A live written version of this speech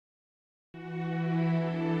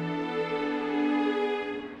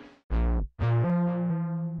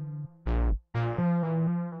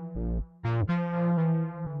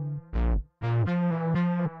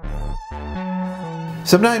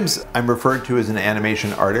Sometimes I'm referred to as an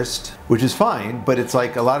animation artist, which is fine, but it's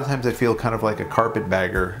like a lot of times I feel kind of like a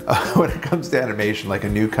carpetbagger when it comes to animation, like a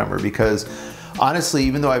newcomer, because honestly,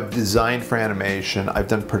 even though I've designed for animation, I've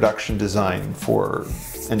done production design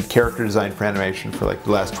and character design for animation for like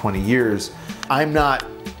the last 20 years, I'm not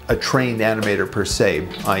a trained animator per se.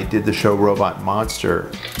 I did the show Robot and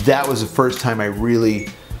Monster. That was the first time I really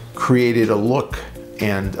created a look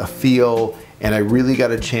and a feel, and I really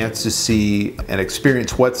got a chance to see and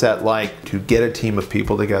experience what's that like to get a team of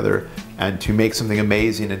people together and to make something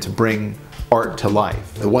amazing and to bring art to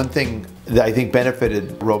life. The one thing that I think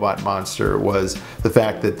benefited Robot Monster was the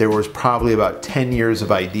fact that there was probably about 10 years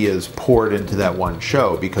of ideas poured into that one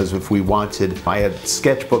show, because if we wanted, I had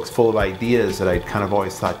sketchbooks full of ideas that I'd kind of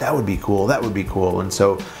always thought that would be cool, that would be cool, and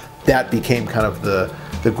so that became kind of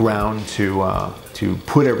the ground to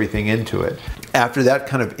put everything into it. After that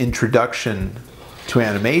kind of introduction to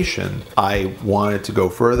animation, I wanted to go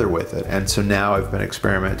further with it, and so now I've been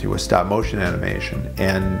experimenting with stop motion animation.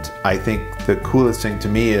 And I think the coolest thing to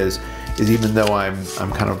me is even though I'm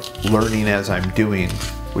kind of learning as I'm doing,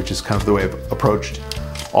 which is kind of the way I've approached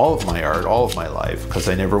all of my art, all of my life, because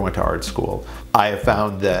I never went to art school, I have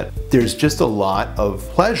found that there's just a lot of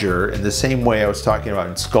pleasure in the same way I was talking about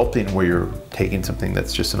in sculpting, where you're taking something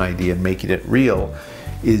that's just an idea and making it real,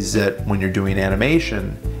 is that when you're doing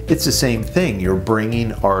animation, it's the same thing. You're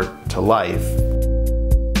bringing art to life.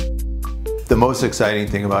 The most exciting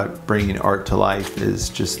thing about bringing art to life is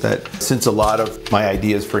just that since a lot of my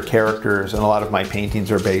ideas for characters and a lot of my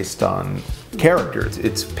paintings are based on characters,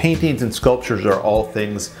 it's paintings and sculptures are all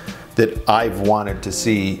things that I've wanted to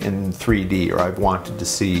see in 3D or I've wanted to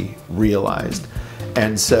see realized.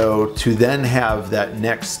 And so to then have that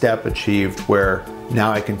next step achieved where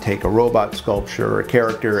now I can take a robot sculpture or a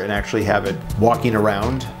character and actually have it walking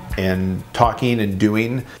around and talking and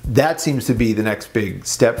doing, that seems to be the next big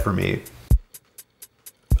step for me.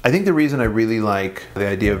 I think the reason I really like the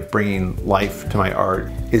idea of bringing life to my art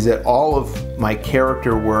is that all of my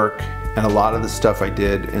character work and a lot of the stuff I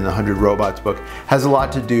did in the 100 Robots book has a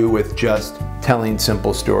lot to do with just telling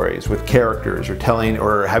simple stories with characters,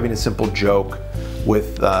 or having a simple joke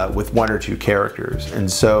with one or two characters. And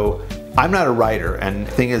so I'm not a writer, and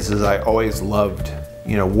the thing is I always loved,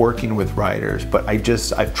 you know, working with writers, but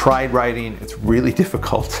I've tried writing, it's really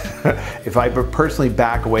difficult. If I personally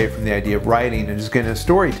back away from the idea of writing and just get into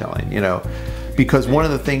storytelling, you know, because one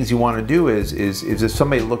of the things you want to do is if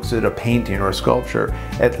somebody looks at a painting or a sculpture,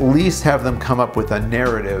 at least have them come up with a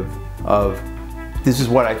narrative of, this is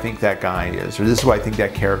what I think that guy is, or this is what I think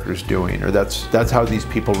that character is doing, or that's how these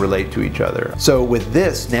people relate to each other. So with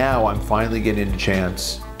this, now I'm finally getting a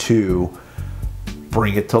chance to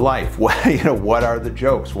bring it to life. You know, what are the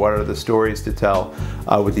jokes? What are the stories to tell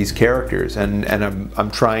with these characters? And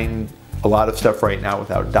I'm trying a lot of stuff right now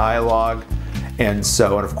without dialogue. And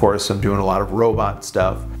of course, I'm doing a lot of robot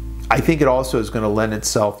stuff. I think it also is going to lend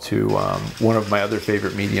itself to one of my other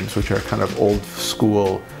favorite mediums, which are kind of old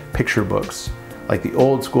school picture books. Like the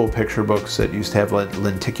old school picture books that used to have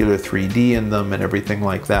lenticular 3D in them and everything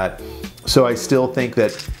like that. So I still think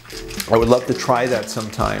that I would love to try that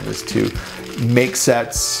sometime, is to make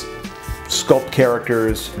sets, sculpt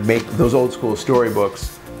characters, make those old school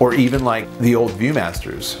storybooks, or even like the old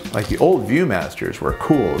Viewmasters. Like the old Viewmasters were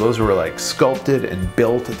cool. Those were like sculpted and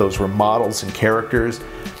built. Those were models and characters.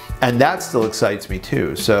 And that still excites me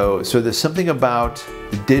too. So there's something about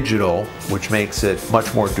digital which makes it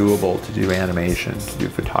much more doable to do animation, to do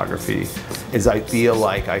photography, is I feel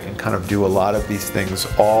like I can kind of do a lot of these things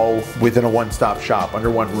all within a one-stop shop,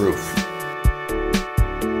 under one roof.